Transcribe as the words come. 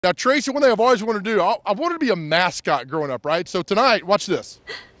Now, Tracy, one thing I've always wanted to do, I've wanted to be a mascot growing up, right? So tonight, watch this.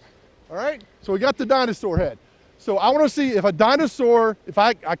 All right? So we got the dinosaur head. So I want to see if a dinosaur, if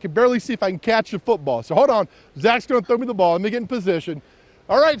I can barely see if I can catch a football. So hold on. Zach's going to throw me the ball. Let me get in position.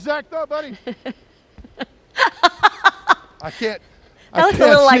 All right, Zach, throw it, buddy. I can't. That looks a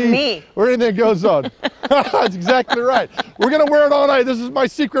little like me. Where anything goes on. That's exactly right. We're going to wear it all night. This is my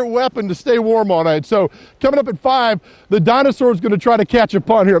secret weapon to stay warm all night. So coming up at 5, the dinosaur is going to try to catch a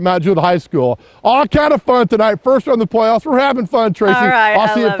punt here at Mount Juliet High School. All kind of fun tonight. First round of the playoffs. We're having fun, Tracy. All right,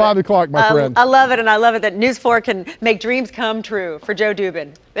 I'll see you at 5 o'clock, my friend. I love it, and I love it that News 4 can make dreams come true for Joe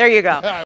Dubin. There you go.